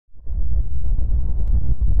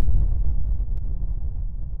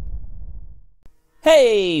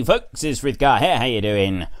Hey folks, it's Frithgar here, how you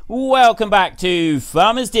doing? Welcome back to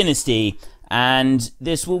Farmers Dynasty, and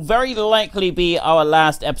this will very likely be our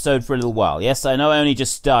last episode for a little while. Yes, I know I only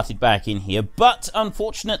just started back in here, but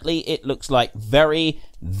unfortunately it looks like very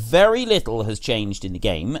little has changed in the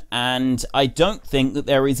game, and I don't think that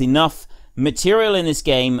there is enough material in this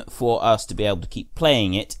game for us to be able to keep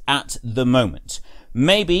playing it at the moment.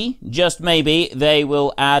 Maybe, just maybe, they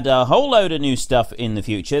will add a whole load of new stuff in the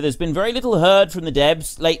future. There's been very little heard from the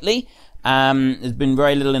devs lately. There's been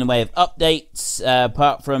very little in the way of updates,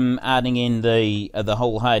 apart from adding in the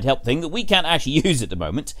whole hired help thing that we can't actually use at the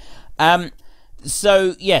moment.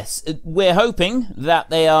 So, yes, we're hoping that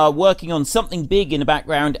they are working on something big in the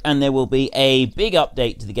background and there will be a big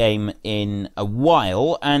update to the game in a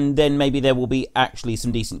while, and then maybe there will be actually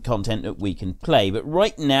some decent content that we can play. But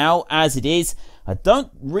right now, as it is, I don't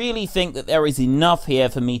really think that there is enough here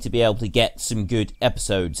for me to be able to get some good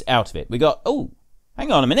episodes out of it. We got, oh,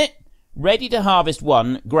 hang on a minute. Ready to harvest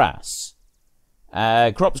 1, grass.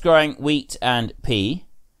 Crops growing, wheat and pea.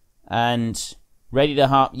 And ready to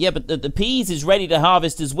harvest, yeah, but the peas is ready to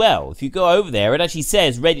harvest as well. If you go over there, it actually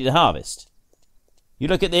says ready to harvest. You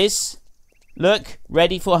look at this. Look,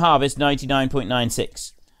 ready for harvest,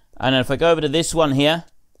 99.96. And if I go over to this one here,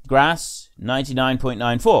 grass,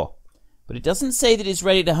 99.94. But it doesn't say that it's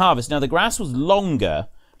ready to harvest. Now, the grass was longer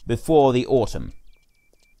before the autumn.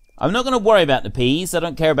 I'm not going to worry about the peas. I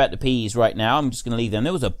don't care about the peas right now. I'm just going to leave them.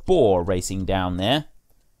 There was a boar racing down there.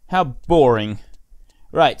 How boring.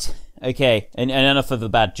 Right. Okay. And enough of the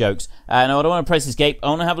bad jokes. Now, I don't want to press escape. I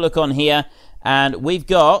want to have a look on here. And we've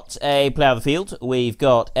got a plough the field. We've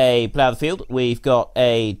got a plough the field. We've got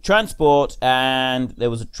a transport. And there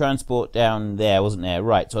was a transport down there, wasn't there?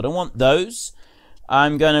 Right. So I don't want those.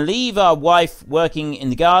 I'm going to leave our wife working in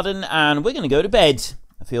the garden, and we're going to go to bed.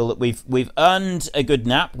 I feel that we've earned a good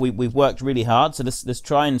nap. We've worked really hard, so let's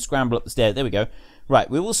try and scramble up the stairs. There we go. Right,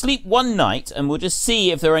 we will sleep one night, and we'll just see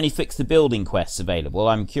if there are any fix the building quests available.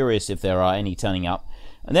 I'm curious if there are any turning up,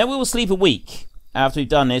 and then we will sleep a week. After we've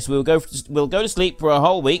done this, we'll go to sleep for a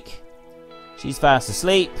whole week. She's fast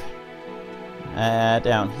asleep.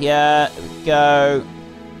 Down here, there we go.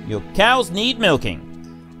 Your cows need milking.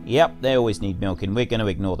 Yep, they always need milking. We're going to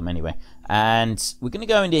ignore them anyway. And we're going to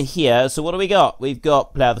go into here. So what do we got? We've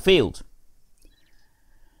got plough the field.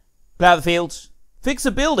 Plough the field. Fix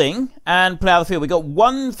a building and plough the field. We got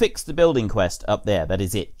one fix the building quest up there. That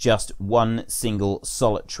is it. Just one single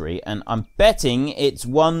solitary. And I'm betting it's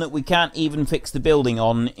one that we can't even fix the building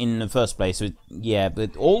on in the first place. So, yeah,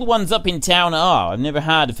 but all the ones up in town are. I've never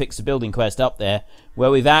had a fix the building quest up there where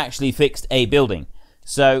we've actually fixed a building.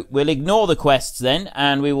 So we'll ignore the quests then,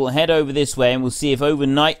 and we will head over this way, and we'll see if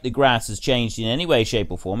overnight the grass has changed in any way,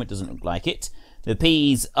 shape or form. It doesn't look like it. The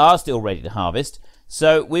peas are still ready to harvest.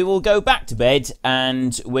 So we will go back to bed,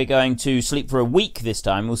 and we're going to sleep for a week this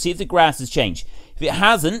time. We'll see if the grass has changed. If it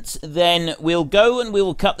hasn't, then we'll go and we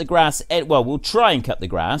will cut the grass. Well, we'll try and cut the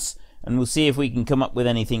grass, and we'll see if we can come up with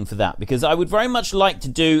anything for that. Because I would very much like to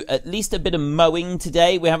do at least a bit of mowing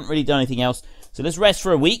today. We haven't really done anything else. So let's rest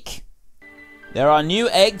for a week. There are new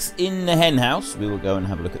eggs in the hen house. We will go and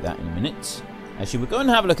have a look at that in a minute. Actually, we'll go and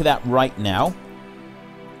have a look at that right now.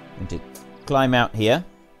 I'm going to climb out here,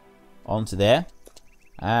 onto there,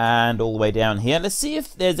 and all the way down here. Let's see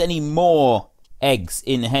if there's any more eggs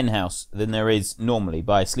in the hen house than there is normally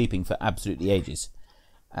by sleeping for absolutely ages.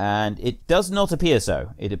 And it does not appear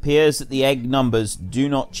so. It appears that the egg numbers do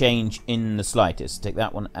not change in the slightest. Take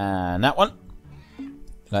that one and that one.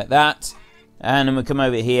 Like that. And then we'll come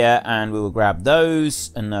over here and we will grab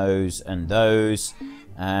those and those and those.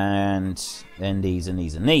 And then these and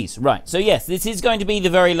these and these. Right, so yes, this is going to be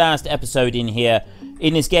the very last episode in here,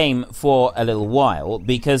 in this game for a little while.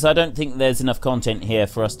 Because I don't think there's enough content here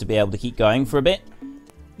for us to be able to keep going for a bit.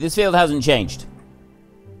 This field hasn't changed.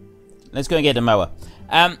 Let's go and get a mower.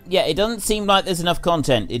 Yeah, it doesn't seem like there's enough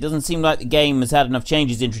content. It doesn't seem like the game has had enough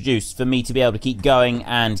changes introduced for me to be able to keep going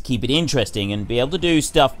and keep it interesting and be able to do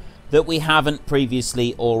stuff that we haven't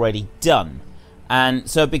previously already done. And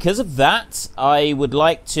so because of that, I would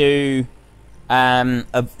like to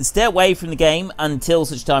stay away from the game until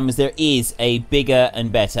such time as there is a bigger and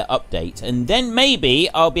better update. And then maybe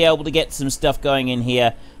I'll be able to get some stuff going in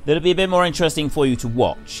here that'll be a bit more interesting for you to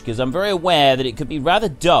watch. Because I'm very aware that it could be rather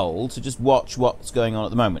dull to just watch what's going on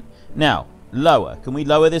at the moment. Now, lower. Can we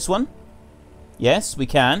lower this one? Yes, we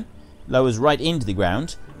can. Lowers right into the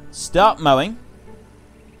ground. Start mowing.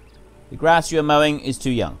 The grass you're mowing is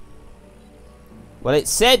too young. Well, it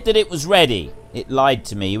said that it was ready. It lied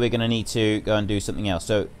to me. We're going to need to go and do something else.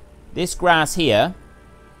 So, this grass here.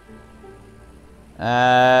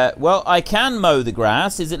 Well, I can mow the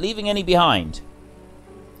grass. Is it leaving any behind?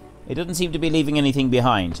 It doesn't seem to be leaving anything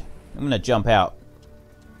behind. I'm going to jump out.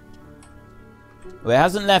 Well, it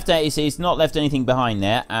hasn't left, it's not left anything behind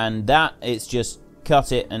there, and that, it's just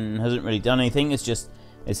cut it and hasn't really done anything. It's just,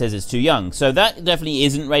 it says it's too young. So that definitely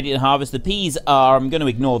isn't ready to harvest. The peas are, I'm going to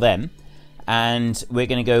ignore them, and we're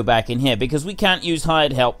going to go back in here, because we can't use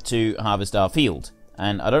hired help to harvest our field.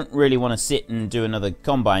 And I don't really want to sit and do another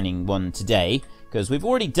combining one today, because we've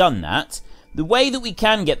already done that. The way that we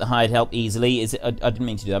can get the hired help easily is, I didn't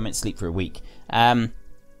mean to do that, I meant to sleep for a week,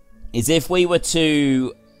 is if we were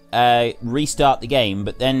to restart the game,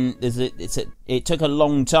 but then it took a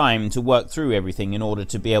long time to work through everything in order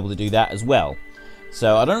to be able to do that as well.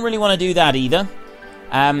 So I don't really want to do that either.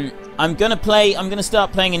 I'm gonna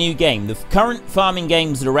start playing a new game. The current farming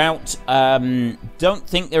games that are out, don't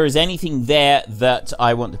think there is anything there that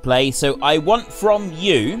I want to play. So I want from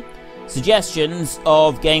you suggestions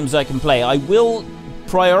of games I can play. I will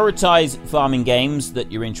prioritize farming games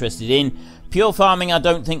that you're interested in. Pure farming, I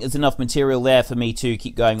don't think there's enough material there for me to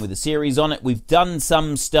keep going with a series on it. We've done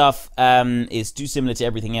some stuff. It's too similar to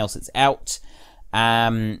everything else that's out.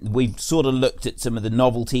 We've sort of looked at some of the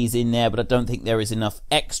novelties in there, but I don't think there is enough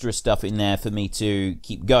extra stuff in there for me to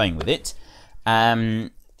keep going with it.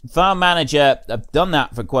 Farm Manager, I've done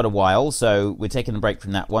that for quite a while, so we're taking a break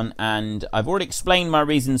from that one. And I've already explained my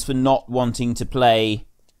reasons for not wanting to play...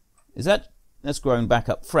 That's grown back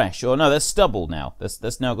up fresh. Or no, that's stubble now.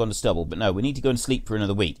 That's now gone to stubble. But no, we need to go and sleep for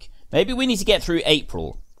another week. Maybe we need to get through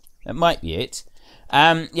April. That might be it.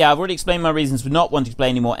 Yeah, I've already explained my reasons for not wanting to play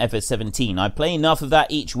any more FS17. I play enough of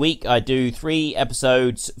that each week. I do 3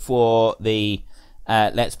 episodes for the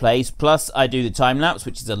Let's Plays. Plus, I do the time-lapse,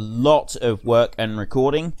 which is a lot of work and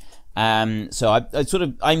recording. So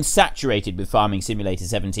I'm saturated with Farming Simulator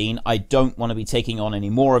 17. I don't want to be taking on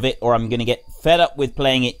any more of it, or I'm going to get fed up with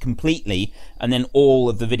playing it completely, and then all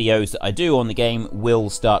of the videos that I do on the game will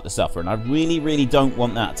start to suffer, and I really, really don't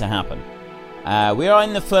want that to happen. We are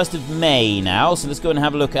in the 1st of May now, so let's go and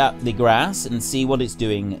have a look at the grass and see what it's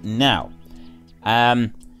doing now.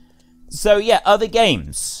 So yeah, other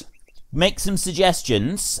games. Make some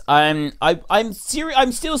suggestions. I'm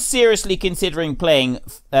still seriously considering playing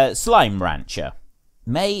Slime Rancher.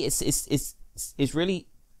 May is really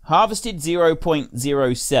harvested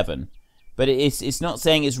 0.07, but it's not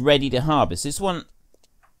saying it's ready to harvest. This one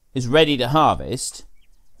is ready to harvest,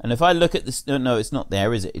 and if I look at this, no, it's not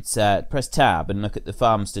there, is it? It's press tab and look at the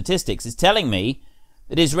farm statistics. It's telling me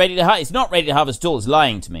that it's ready to harvest. It's not ready to harvest at all. It's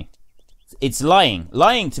lying to me. It's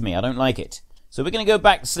lying to me. I don't like it. So we're going to go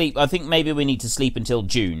back to sleep. I think maybe we need to sleep until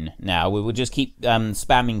June now. We will just keep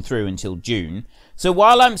spamming through until June. So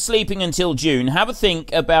while I'm sleeping until June, have a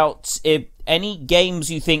think about any games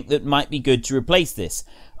you think that might be good to replace this.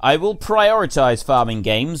 I will prioritize farming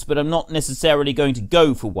games, but I'm not necessarily going to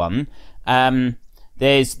go for one.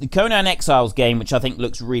 There's the Conan Exiles game, which I think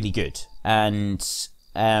looks really good. And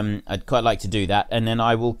I'd quite like to do that. And then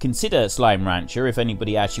I will consider Slime Rancher if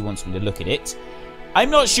anybody actually wants me to look at it. I'm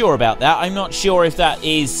not sure about that. I'm not sure if that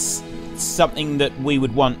is something that we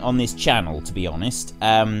would want on this channel, to be honest.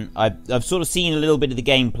 I've sort of seen a little bit of the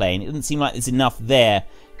gameplay, and it doesn't seem like there's enough there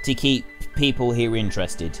to keep people here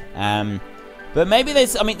interested. But maybe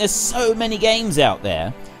there's so many games out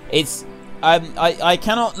there. I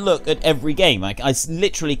cannot look at every game. I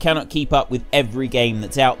literally cannot keep up with every game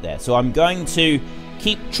that's out there. So I'm going to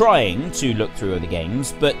keep trying to look through other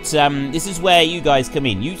games, but this is where you guys come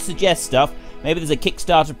in. You suggest stuff. Maybe there's a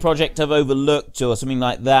Kickstarter project I've overlooked or something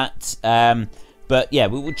like that. But yeah,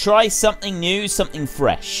 we will try something new, something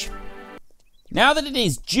fresh. Now that it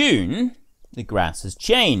is June, the grass has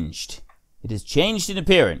changed. It has changed in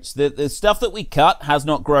appearance. The stuff that we cut has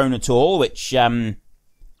not grown at all, which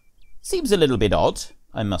seems a little bit odd,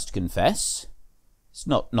 I must confess. It's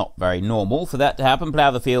not very normal for that to happen.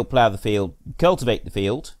 Plough the field, cultivate the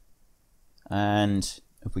field. And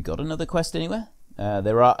have we got another quest anywhere?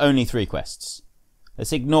 There are only 3 quests.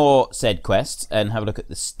 Let's ignore said quests and have a look at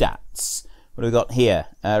the stats. What have we got here?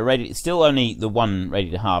 It's still only the one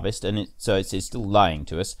ready to harvest, and so it's still lying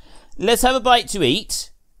to us. Let's have a bite to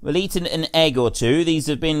eat. We'll eat an egg or 2. These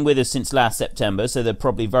have been with us since last September, so they're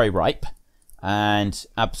probably very ripe and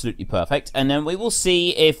absolutely perfect. And then we will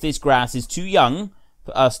see if this grass is too young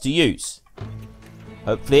for us to use.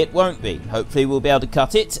 Hopefully it won't be. Hopefully we'll be able to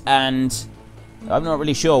cut it, and I'm not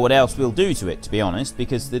really sure what else we'll do to it, to be honest,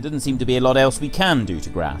 because there doesn't seem to be a lot else we can do to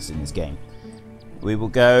grass in this game. We will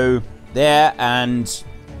go there and Z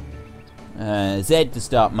to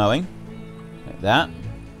start mowing, like that.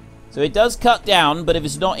 So it does cut down, but if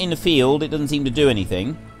it's not in the field, it doesn't seem to do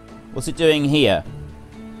anything. What's it doing here?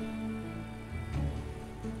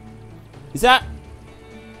 Is that...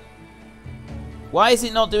 Why is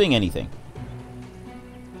it not doing anything?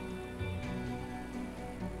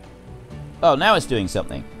 Oh, now it's doing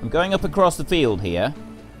something. I'm going up across the field here.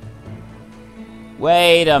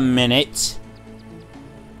 Wait a minute.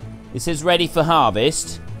 This is ready for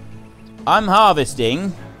harvest. I'm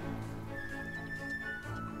harvesting.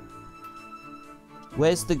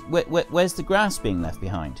 Where's the grass being left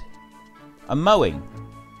behind? I'm mowing.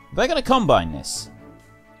 Have I got to combine this?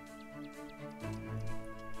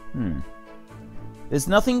 There's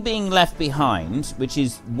nothing being left behind, which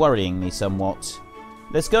is worrying me somewhat.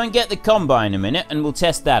 Let's go and get the combine a minute, and we'll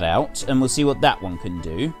test that out, and we'll see what that one can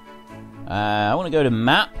do. I want to go to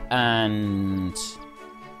map, and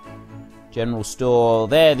general store.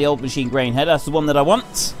 There, the old machine grain header. That's the one that I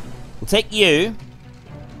want. We'll take you.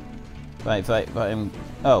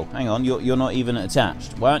 Oh, hang on. You're not even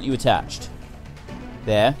attached. Why aren't you attached?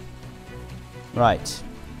 There. Right.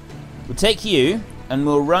 We'll take you, and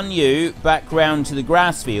we'll run you back round to the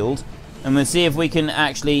grass field, and we'll see if we can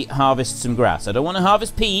actually harvest some grass. I don't want to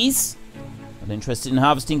harvest peas. I'm not interested in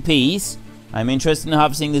harvesting peas. I'm interested in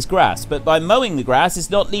harvesting this grass. But by mowing the grass,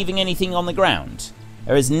 it's not leaving anything on the ground.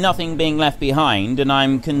 There is nothing being left behind, and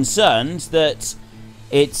I'm concerned that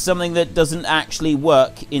it's something that doesn't actually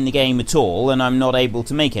work in the game at all, and I'm not able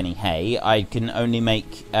to make any hay. I can only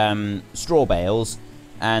make straw bales,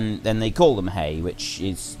 and then they call them hay, which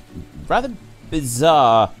is rather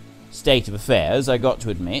bizarre state of affairs, I got to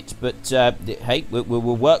admit. But hey, we'll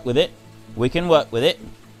work with it. We can work with it.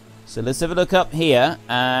 So let's have a look up here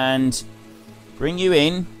and bring you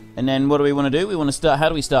in. And then what do we want to do? We want to start. How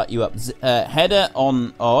do we start you up? Header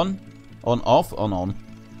on, off, on.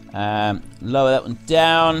 Lower that one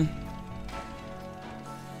down.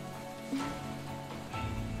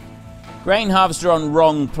 Grain harvester on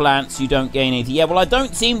wrong plants. You don't gain anything. Yeah, well, I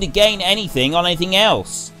don't seem to gain anything on anything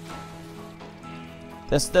else.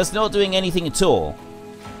 That's not doing anything at all.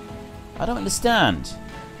 I don't understand.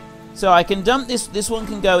 So I can dump this. This one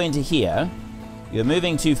can go into here. You're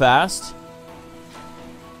moving too fast.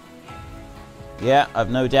 Yeah, I've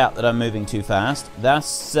no doubt that I'm moving too fast.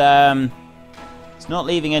 That's, it's not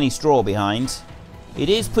leaving any straw behind. It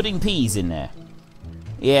is putting peas in there.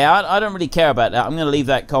 Yeah, I don't really care about that. I'm going to leave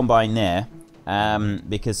that combine there,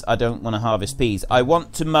 because I don't want to harvest peas. I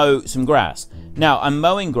want to mow some grass. Now, I'm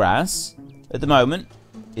mowing grass at the moment.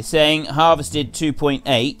 It's saying harvested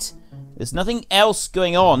 2.8. There's nothing else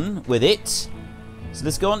going on with it. So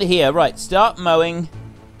let's go on to here. Right, start mowing.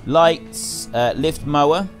 Lights, lift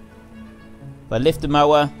mower. If I lift the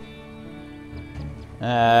mower,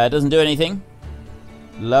 doesn't do anything.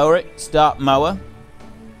 Lower it, start mower.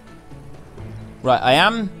 Right, I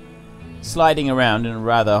am sliding around in a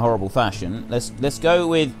rather horrible fashion. Let's go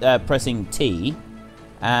with pressing T,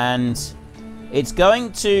 and it's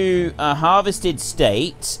going to a harvested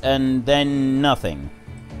state and then nothing.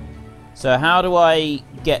 So how do I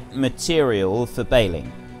get material for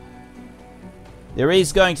baling? There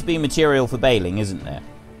is going to be material for baling, isn't there?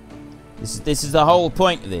 This is the whole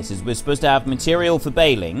point of this, is we're supposed to have material for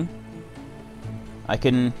baling. I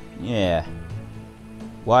can, yeah.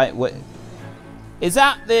 Why? What? Is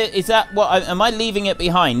that what? Am I leaving it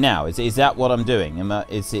behind now? Is that what I'm doing?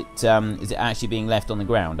 Is it actually being left on the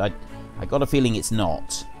ground? I got a feeling it's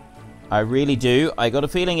not. I really do. I got a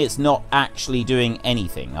feeling it's not actually doing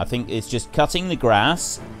anything. I think it's just cutting the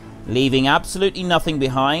grass, leaving absolutely nothing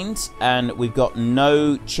behind, and we've got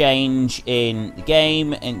no change in the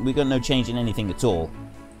game, and we've got no change in anything at all.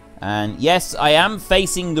 And yes, I am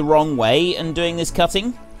facing the wrong way and doing this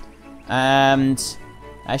cutting. And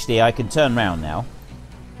actually, I can turn round now.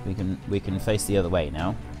 We can face the other way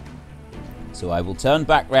now. So I will turn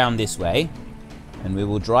back round this way, and we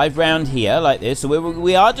will drive round here like this. So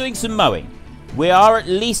we are doing some mowing. We are at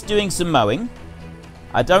least doing some mowing.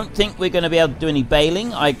 I don't think we're going to be able to do any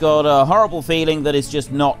baling. I got a horrible feeling that it's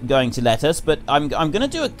just not going to let us. But I'm going to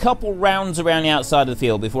do a couple rounds around the outside of the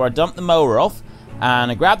field before I dump the mower off.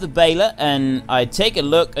 And I grab the baler and I take a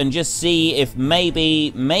look and just see if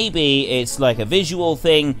maybe it's like a visual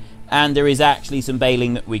thing and there is actually some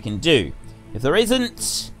baling that we can do. If there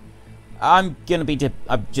isn't, I'm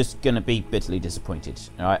just going to be bitterly disappointed.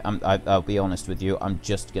 All right, I'll be honest with you. I'm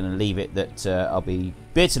just going to leave it that I'll be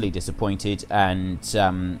bitterly disappointed, and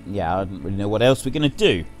yeah, I don't really know what else we're going to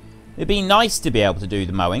do. It'd be nice to be able to do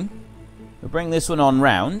the mowing. We'll bring this one on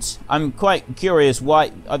round. I'm quite curious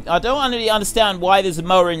why. I don't really understand why there's a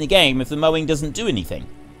mower in the game if the mowing doesn't do anything.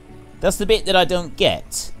 That's the bit that I don't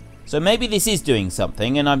get. So maybe this is doing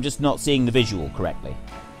something and I'm just not seeing the visual correctly.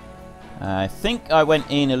 I think I went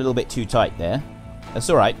in a little bit too tight there. That's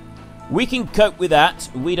alright. We can cope with that.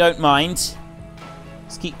 We don't mind.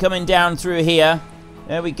 Let's keep coming down through here.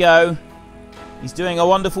 There we go. He's doing a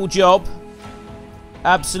wonderful job.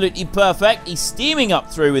 Absolutely perfect. He's steaming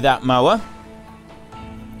up through with that mower.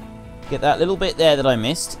 Get that little bit there that I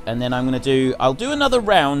missed. And then I'll do another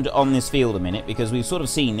round on this field a minute, because we've sort of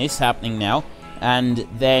seen this happening now. And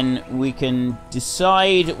then we can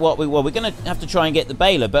decide what we're going to have to try and get the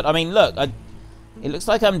baler. But, I mean, look, it looks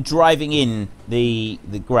like I'm driving in the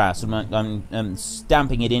grass. I'm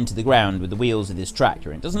stamping it into the ground with the wheels of this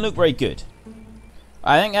tractor. It doesn't look very good.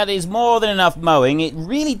 I think that is more than enough mowing. It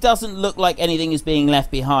really doesn't look like anything is being left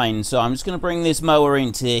behind. So I'm just going to bring this mower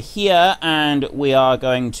into here, and we are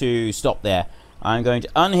going to stop there. I'm going to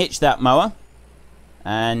unhitch that mower.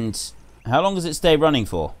 And how long does it stay running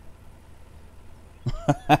for?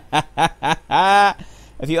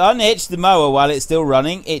 If you unhitch the mower while it's still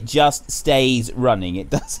running, it just stays running. It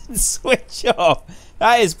doesn't switch off.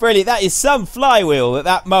 That is brilliant. That is some flywheel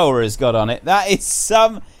that mower has got on it. That is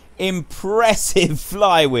some impressive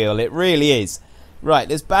flywheel. It really is. Right,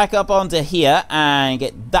 let's back up onto here and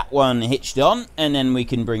get that one hitched on, and then we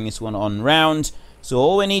can bring this one on round. So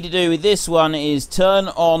all we need to do with this one is turn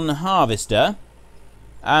on harvester,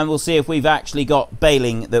 and we'll see if we've actually got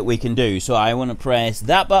baling that we can do. So I want to press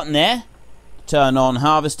that button there, turn on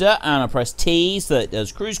harvester, and I press T so it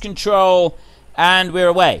does cruise control, and we're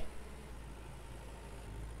away.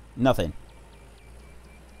 Nothing.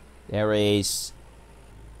 There is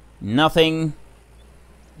nothing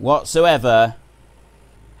whatsoever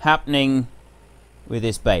happening with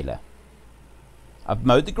this baler. I've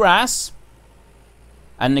mowed the grass,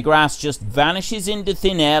 and the grass just vanishes into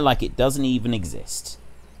thin air like it doesn't even exist.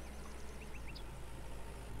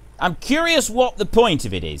 I'm curious what the point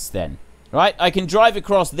of it is then. Right, I can drive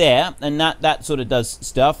across there, and that sort of does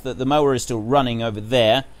stuff. That the mower is still running over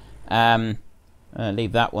there.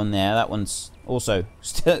 Leave that one there. That one's also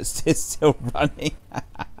still running.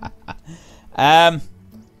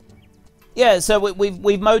 Yeah, so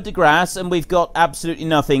we've mowed the grass, and we've got absolutely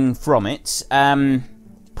nothing from it.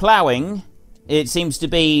 Ploughing, it seems to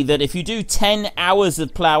be that if you do 10 hours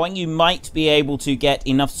of ploughing, you might be able to get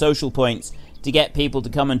enough social points to get people to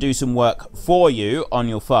come and do some work for you on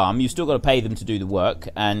your farm. You've still got to pay them to do the work,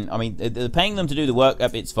 and I mean, paying them to do the work,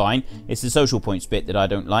 it's fine. It's the social points bit that I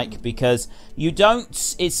don't like, because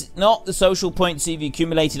it's not the social points you've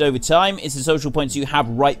accumulated over time, it's the social points you have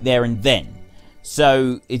right there and then.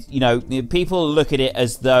 So, people look at it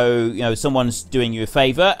as though, someone's doing you a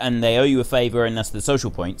favor, and they owe you a favor, and that's the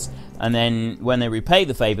social points. And then when they repay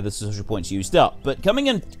the favor, the social points used up. But coming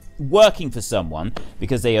and working for someone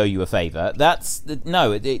because they owe you a favor,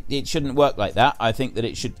 it shouldn't work like that. I think that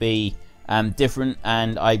it should be different,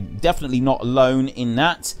 and I'm definitely not alone in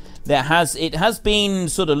that. It has been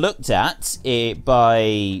sort of looked at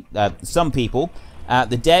by some people.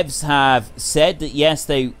 The devs have said that yes,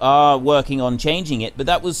 they are working on changing it, but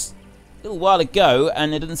that was a little while ago,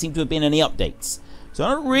 and there doesn't seem to have been any updates. So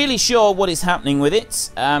I'm not really sure what is happening with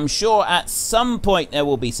it. I'm sure at some point there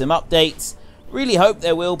will be some updates. Really hope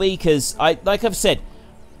there will be, because like I've said,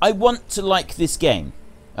 I want to like this game.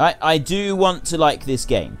 I do want to like this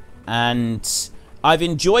game, and I've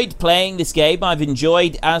enjoyed playing this game. I've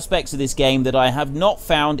enjoyed aspects of this game that I have not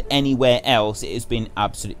found anywhere else. It has been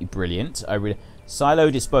absolutely brilliant. Silo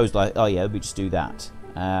disposed. Oh yeah, we just do that.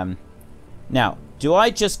 Now, do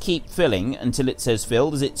I just keep filling until it says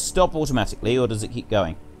fill? Does it stop automatically, or does it keep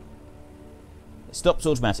going? It stops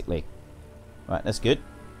automatically. Right, that's good.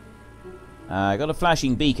 I got a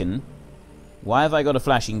flashing beacon. Why have I got a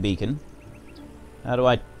flashing beacon? How do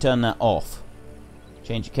I turn that off?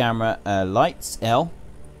 Change the camera lights, L.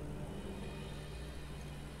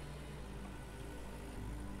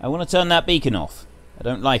 I want to turn that beacon off. I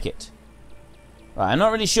don't like it. Right, I'm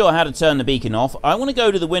not really sure how to turn the beacon off. I want to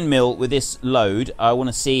go to the windmill with this load. I want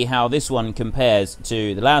to see how this one compares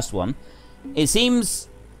to the last one. It seems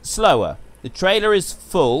slower. The trailer is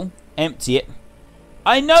full. Empty it.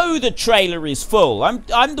 I know the trailer is full.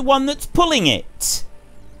 I'm the one that's pulling it.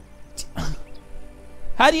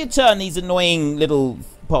 How do you turn these annoying little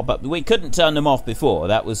pop-up? We couldn't turn them off before.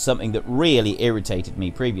 That was something that really irritated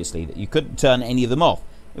me previously, that you couldn't turn any of them off.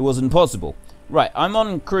 It wasn't possible. Right, I'm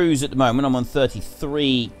on cruise at the moment. I'm on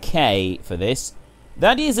 33k for this.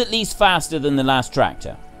 That is at least faster than the last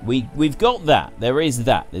tractor. We've got that. There is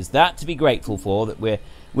that. There's that to be grateful for, that we're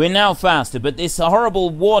now faster. But this horrible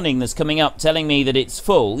warning that's coming up telling me that it's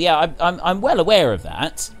full. Yeah, I'm well aware of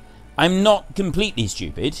that. I'm not completely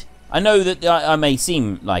stupid. I know that I may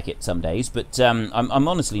seem like it some days, but I'm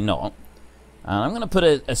honestly not. I'm going to put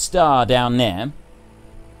a star down there,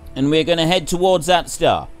 and we're going to head towards that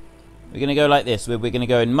star. We're going to go like this. We're going to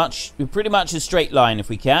go in pretty much a straight line if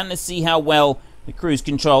we can. Let's see how well the cruise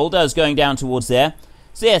control does going down towards there.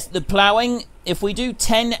 So yes, the ploughing if we do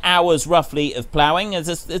 10 hours roughly of ploughing,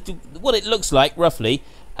 as what it looks like roughly,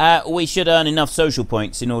 we should earn enough social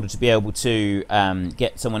points in order to be able to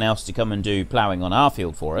get someone else to come and do ploughing on our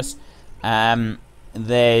field for us.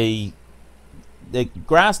 The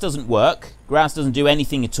grass doesn't work. Grass doesn't do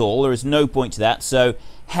anything at all. There is no point to that. So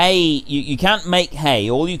hay, you can't make hay.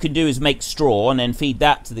 All you can do is make straw and then feed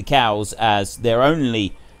that to the cows as their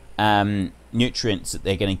only nutrients that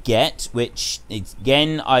they're going to get, which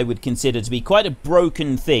again I would consider to be quite a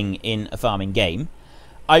broken thing in a farming game.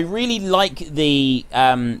 I really like the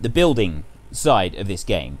building side of this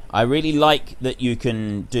game. I really like that you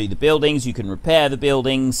can do the buildings, you can repair the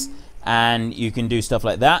buildings, and you can do stuff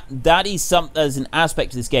like that. That is there's an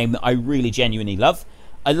aspect of this game that I really genuinely love.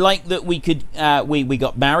 I like that we could we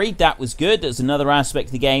got married. That was good. There's another aspect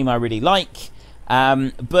of the game I really like.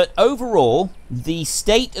 But overall, the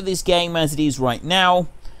state of this game as it is right now,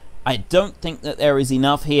 I don't think that there is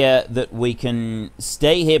enough here that we can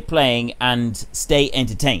stay here playing and stay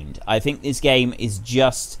entertained. I think this game is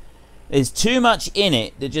just, there's too much in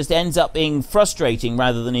it that just ends up being frustrating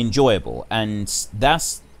rather than enjoyable. And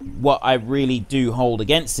that's what I really do hold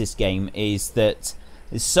against this game, is that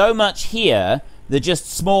there's so much here that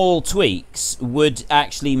just small tweaks would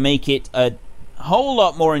actually make it a whole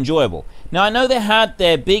lot more enjoyable. Now, I know they had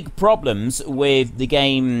their big problems with the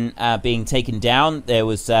game being taken down. There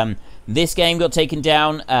was this game got taken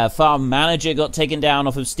down. Farm Manager got taken down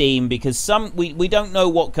off of Steam because we don't know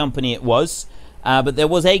what company it was, but there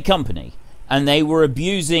was a company, and they were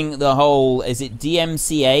abusing the whole, is it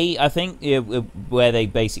DMCA, I think, where they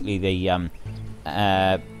basically the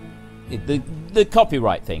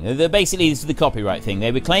copyright thing. Basically, this is the copyright thing.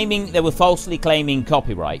 They were falsely claiming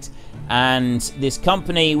copyright. And this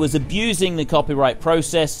company was abusing the copyright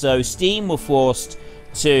process, so Steam were forced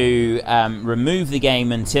to remove the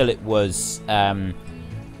game until it was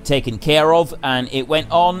taken care of, and it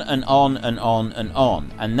went on and on and on and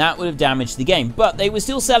on, and that would have damaged the game. But they were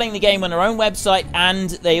still selling the game on their own website, and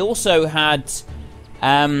they also had,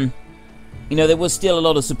 there was still a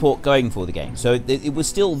lot of support going for the game, so it was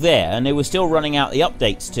still there, and they were still running out the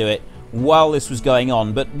updates to it while this was going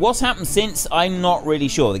on. But what's happened since, I'm not really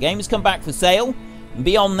sure. The game has come back for sale.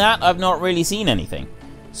 Beyond that, I've not really seen anything.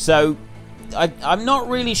 So I'm not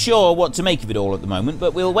really sure what to make of it all at the moment,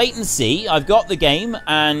 but we'll wait and see. I've got the game,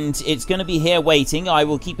 and it's going to be here waiting. I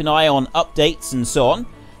will keep an eye on updates and so on,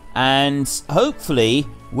 and hopefully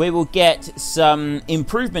we will get some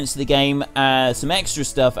improvements to the game, some extra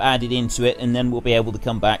stuff added into it, and then we'll be able to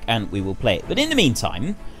come back and we will play it. But in the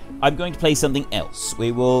meantime, I'm going to play something else.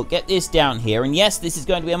 We will get this down here, and yes, this is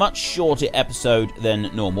going to be a much shorter episode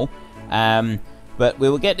than normal, but we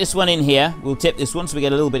will get this one in here. We'll tip this one so we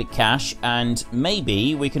get a little bit of cash, and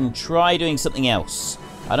maybe we can try doing something else.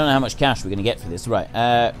 I don't know how much cash we're going to get for this.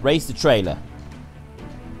 Right, raise the trailer.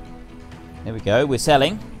 There we go. We're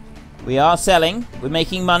selling. We are selling. We're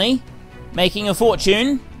making money. Making a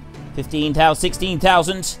fortune. 15,000,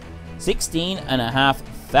 16,000.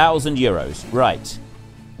 16,500 euros. Right.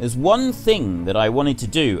 There's one thing that I wanted to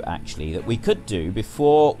do, actually, that we could do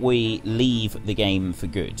before we leave the game for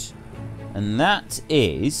good. And that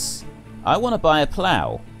is, I want to buy a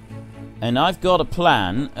plough. And I've got a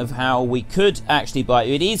plan of how we could actually buy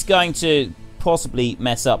it. It is going to possibly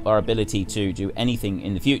mess up our ability to do anything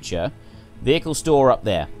in the future. Vehicle store up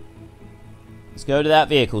there. Let's go to that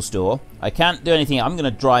vehicle store. I can't do anything. I'm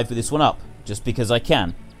going to drive with this one up, just because I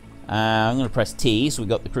can. I'm going to press T, so we've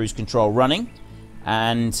got the cruise control running.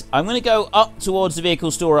 And I'm going to go up towards the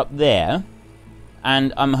vehicle store up there,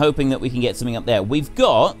 and I'm hoping that we can get something up there. We've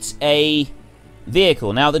got a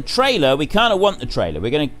vehicle. Now, the trailer, we kind of want the trailer.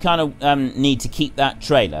 We're going to kind of need to keep that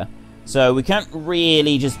trailer. So we can't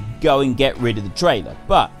really just go and get rid of the trailer.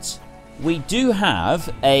 But we do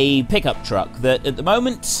have a pickup truck that at the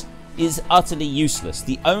moment is utterly useless.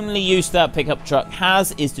 The only use that pickup truck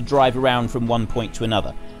has is to drive around from one point to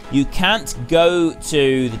another. You can't go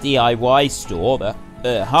to the DIY store,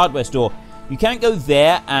 the hardware store. You can't go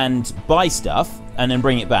there and buy stuff and then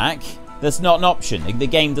bring it back. That's not an option. The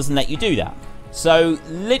game doesn't let you do that. So,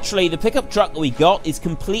 literally, the pickup truck that we got is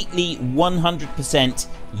completely 100%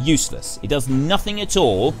 useless. It does nothing at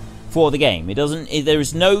all for the game. There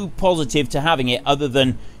is no positive to having it other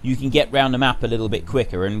than you can get round the map a little bit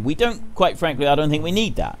quicker. And we don't, quite frankly, I don't think we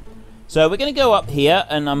need that. So we're going to go up here,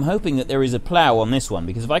 and I'm hoping that there is a plough on this one,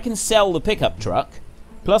 because if I can sell the pickup truck,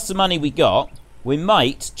 plus the money we got, we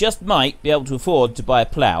might, just might, be able to afford to buy a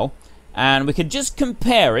plough, and we could just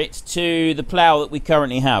compare it to the plough that we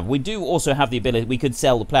currently have. We do also have the ability, we could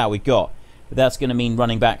sell the plough we got, but that's going to mean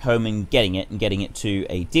running back home and getting it to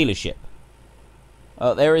a dealership.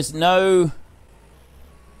 There is no...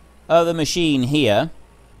 other machine here.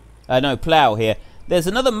 No, plough here. There's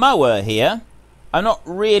another mower here. I'm not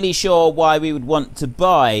really sure why we would want to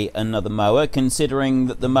buy another mower, considering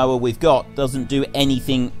that the mower we've got doesn't do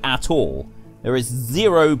anything at all. There is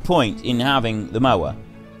 0 point in having the mower.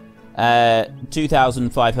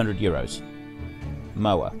 2,500 euros.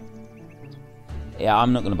 Mower. Yeah,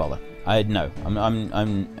 I'm not going to bother. No,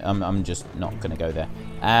 I'm just not going to go there.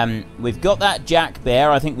 We've got that Jack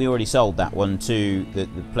Bear. I think we already sold that one to the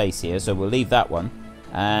place here, so we'll leave that one.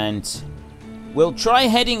 And we'll try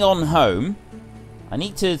heading on home. I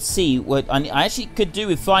need to see what I actually could do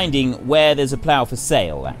with finding where there's a plough for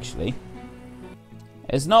sale, actually.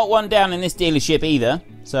 There's not one down in this dealership either,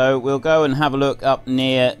 so we'll go and have a look up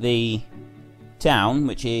near the town,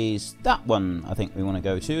 which is that one I think we want to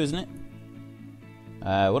go to, isn't it?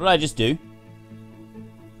 What did I just do?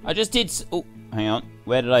 I just did... Oh, hang on.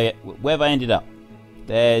 Where have I ended up?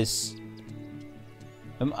 There's...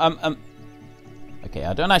 Okay,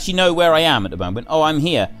 I don't actually know where I am at the moment. Oh, I'm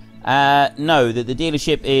here. No, the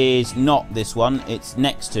dealership is not this one. It's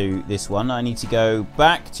next to this one. I need to go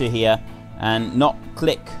back to here and not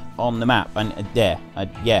click on the map. And there.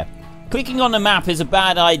 Yeah. Clicking on the map is a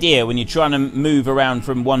bad idea when you're trying to move around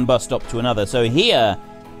from one bus stop to another. So here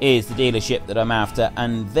is the dealership that I'm after.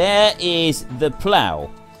 And there is the plough.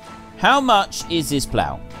 How much is this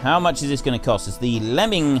plough? How much is this going to cost us? The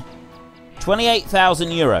Lemming, 28,000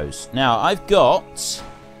 euros. Now, I've got...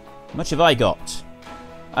 How much have I got?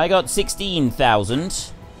 I got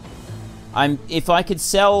 16,000. If I could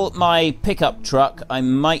sell my pickup truck, I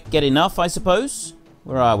might get enough, I suppose.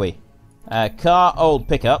 Where are we? Car, old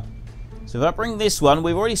pickup. So if I bring this one,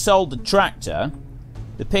 we've already sold the tractor.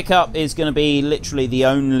 The pickup is going to be literally the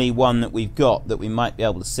only one that we've got that we might be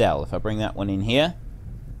able to sell. If I bring that one in here.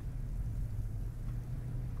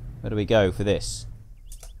 Where do we go for this?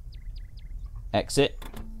 Exit.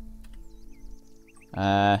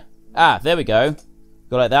 There we go.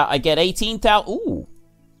 Go like that. I get 18,000. Ooh.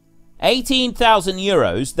 18,000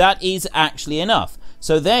 euros. That is actually enough.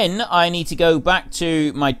 So then I need to go back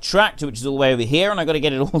to my tractor, which is all the way over here, and I've got to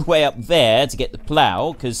get it all the way up there to get the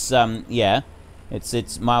plough, because, yeah,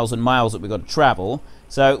 it's miles and miles that we've got to travel.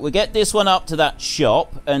 So we'll get this one up to that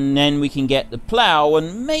shop, and then we can get the plough,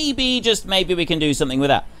 and maybe, just maybe, we can do something with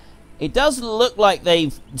that. It does look like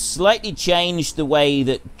they've slightly changed the way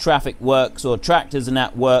that traffic works, or tractors and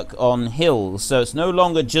that work on hills. So it's no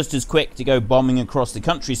longer just as quick to go bombing across the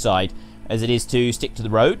countryside as it is to stick to the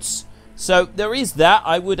roads. So there is that.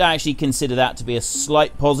 I would actually consider that to be a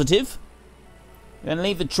slight positive. I'm going to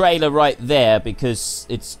leave the trailer right there because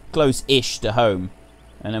it's close-ish to home.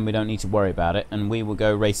 And then we don't need to worry about it. And we will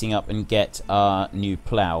go racing up and get our new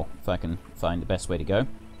plough, if I can find the best way to go.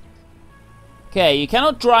 Okay, you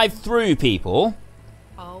cannot drive through people.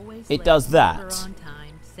 It does that.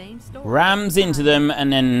 Rams into them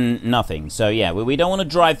and then nothing. So yeah, we don't want to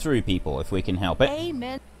drive through people if we can help it.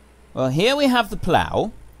 Amen. Well, here we have the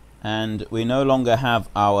plough. And we no longer have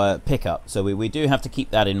our pickup. So we do have to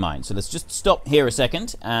keep that in mind. So let's just stop here a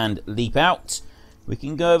second and leap out. We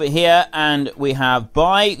can go over here and we have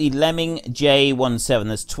buy the Lemming J17.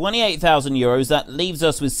 That's 28,000 euros. That leaves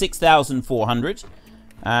us with 6,400.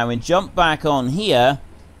 And we jump back on here,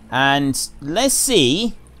 and let's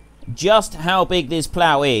see just how big this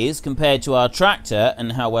plough is compared to our tractor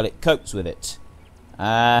and how well it copes with it.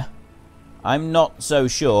 I'm not so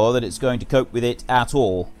sure that it's going to cope with it at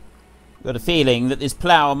all. I've got a feeling that this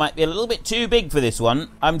plough might be a little bit too big for this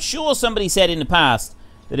one. I'm sure somebody said in the past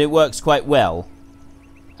that it works quite well.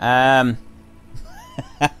 Oh,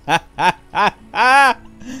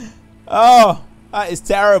 that is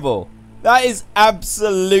terrible. That is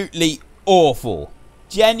absolutely awful.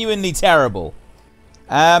 Genuinely terrible.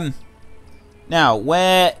 Now,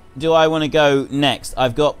 where do I want to go next?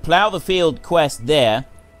 I've got Plough the Field quest there.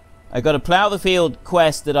 I've got a Plough the Field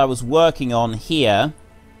quest that I was working on here.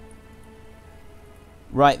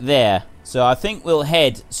 Right there. So I think we'll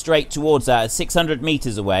head straight towards that. It's 600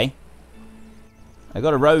 meters away. I've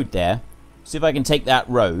got a road there. See if I can take that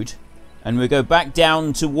road. And we'll go back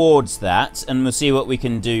down towards that, and we'll see what we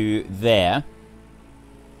can do there.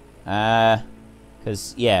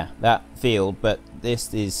 Because, yeah, that field, but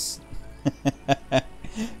this is...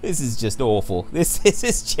 this is just awful. This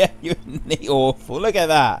is genuinely awful. Look at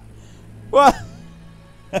that. What?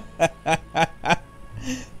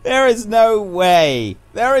 There is no way.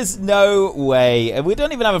 There is no way. And we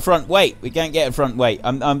don't even have a front weight. We can't get a front weight.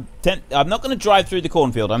 I'm not going to drive through the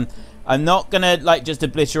cornfield. I'm not going to, like, just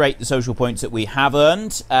obliterate the social points that we have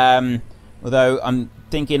earned. Although I'm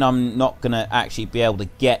thinking I'm not going to actually be able to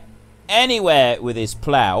get anywhere with this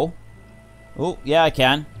plough. Oh, yeah, I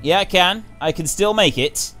can. Yeah, I can. I can still make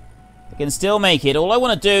it. I can still make it. All I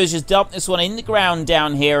want to do is just dump this one in the ground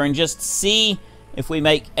down here and just see if we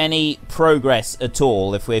make any progress at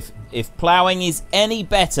all. If ploughing is any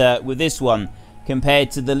better with this one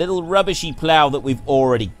compared to the little rubbishy plough that we've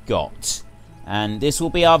already got. And this will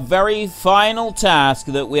be our very final task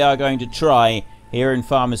that we are going to try here in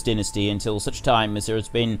Farmers Dynasty until such time as there has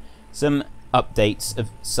been some updates of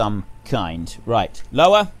some kind. Right,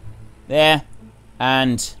 lower, there,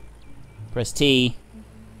 and press T.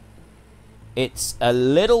 It's a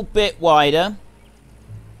little bit wider.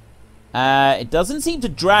 It doesn't seem to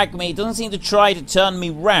drag me, it doesn't seem to try to turn me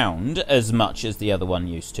round as much as the other one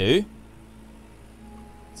used to.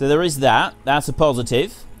 So there is that. That's a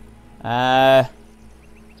positive. Yeah,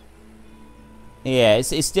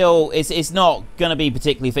 it's still, it's not going to be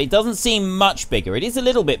particularly fit. It doesn't seem much bigger. It is a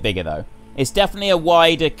little bit bigger, though. It's definitely a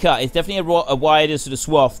wider cut. It's definitely a wider sort of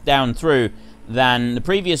swath down through than the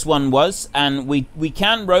previous one was. And we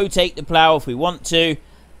can rotate the plough if we want to.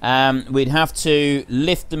 We'd have to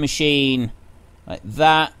lift the machine like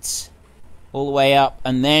that all the way up.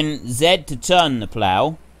 And then Z to turn the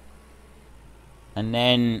plough. And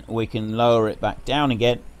then we can lower it back down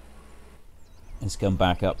again. Let's come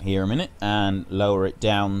back up here a minute and lower it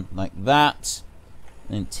down like that.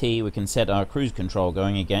 Then T, we can set our cruise control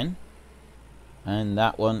going again. And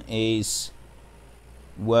that one is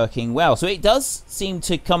working well. So it does seem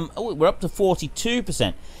to come... Oh, we're up to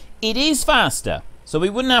 42%. It is faster. So we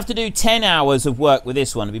wouldn't have to do 10 hours of work with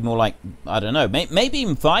this one. It'd be more like, I don't know, maybe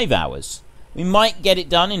even 5 hours. We might get it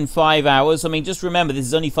done in 5 hours. I mean, just remember, this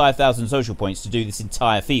is only 5,000 social points to do this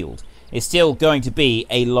entire field. It's still going to be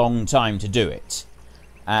a long time to do it.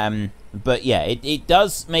 But yeah, it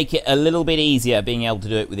does make it a little bit easier being able to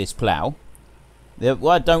do it with this plough.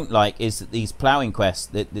 What I don't like is that these ploughing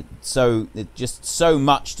quests, just so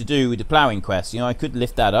much to do with the ploughing quests. You know, I could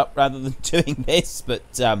lift that up rather than doing this,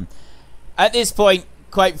 but at this point,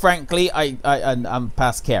 quite frankly, I'm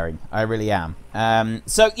past caring. I really am.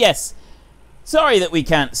 So yes. Sorry that we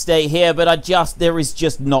can't stay here, but there is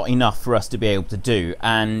just not enough for us to be able to do.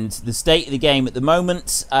 And the state of the game at the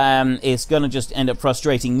moment is going to just end up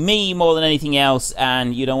frustrating me more than anything else.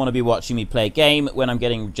 And you don't want to be watching me play a game when I'm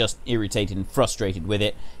getting just irritated and frustrated with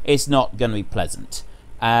it. It's not going to be pleasant.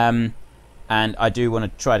 And I do want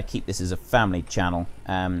to try to keep this as a family channel.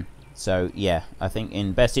 So yeah, I think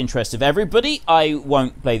in best interest of everybody, I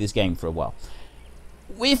won't play this game for a while.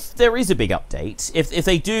 If there is a big update, if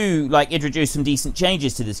they do like introduce some decent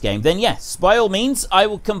changes to this game, then yes, by all means, I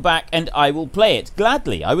will come back and I will play it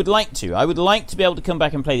gladly. I would like to. I would like to be able to come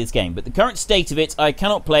back and play this game, but the current state of it, I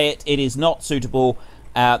cannot play it. It is not suitable.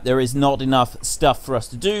 There is not enough stuff for us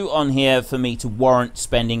to do on here for me to warrant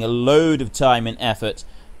spending a load of time and effort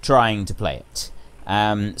trying to play it.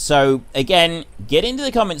 So again, get into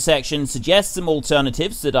the comment section, suggest some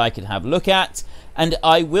alternatives that I could have a look at, and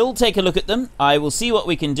I will take a look at them. I will see what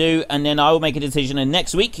we can do, and then I will make a decision, and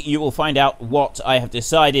next week you will find out what I have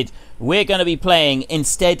decided we're going to be playing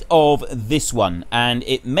instead of this one. And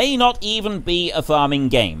it may not even be a farming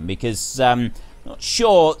game, because not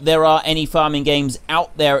sure there are any farming games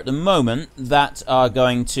out there at the moment that are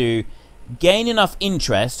going to gain enough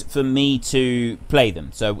interest for me to play them,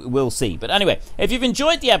 so we'll see. But anyway, if you've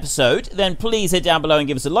enjoyed the episode, then please hit down below and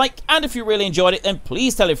give us a like, and if you really enjoyed it, then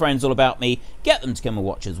please tell your friends all about me, get them to come and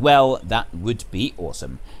watch as well. That would be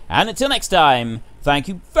awesome. And until next time, thank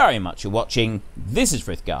you very much for watching. This is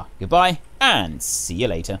Frithgar, goodbye and see you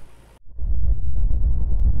later.